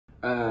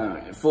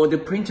For the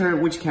printer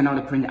which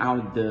cannot print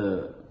out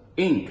the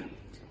ink,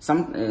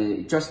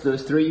 just the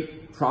three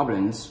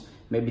problems,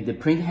 maybe the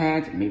print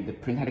head, maybe the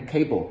print head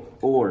cable,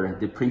 or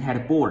the print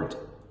head board.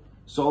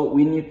 So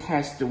we need to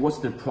test what's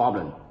the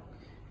problem.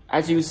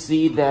 As you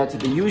see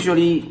that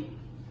usually,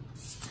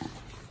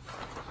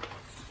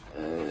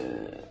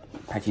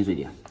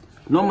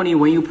 normally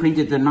when you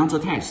print the nozzle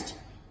test,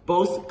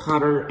 both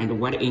color and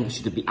white ink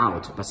should be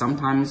out, but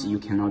sometimes you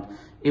cannot.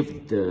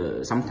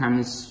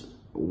 Sometimes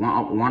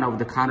one of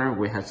the color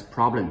will have a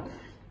problem.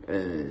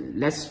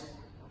 Let's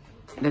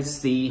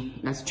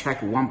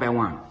check one by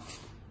one.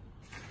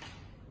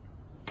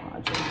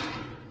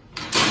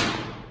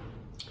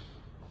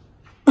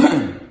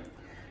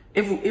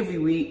 If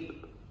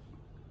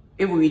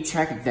we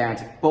check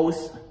that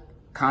both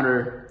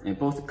color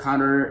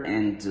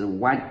and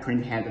white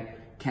print head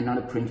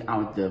cannot print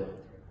out the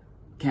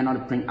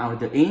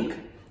ink,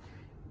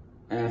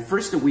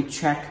 first we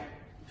check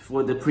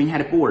for the print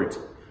head board.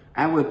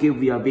 I will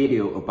give you a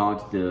video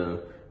about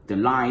the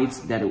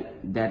lights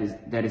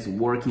that is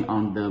working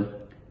on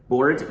the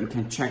board. You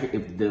can check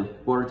if the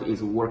board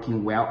is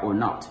working well or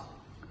not.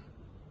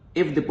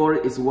 If the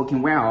board is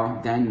working well,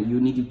 then you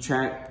need to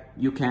check.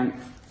 You can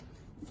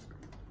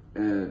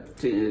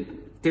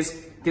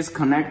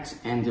disconnect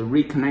and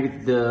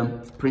reconnect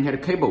the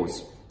printhead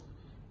cables,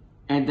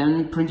 and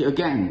then print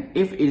again.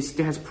 If it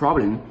still has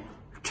problem,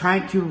 try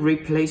to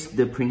replace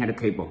the printhead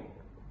cable.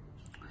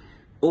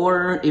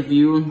 Or if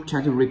you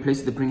try to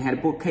replace the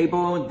printhead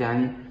cable,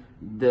 then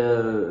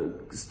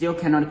still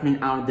cannot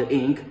print out the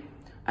ink,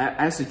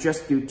 I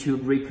suggest you to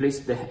replace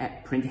the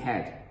print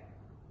head.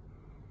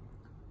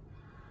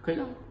 可以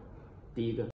了，第一个。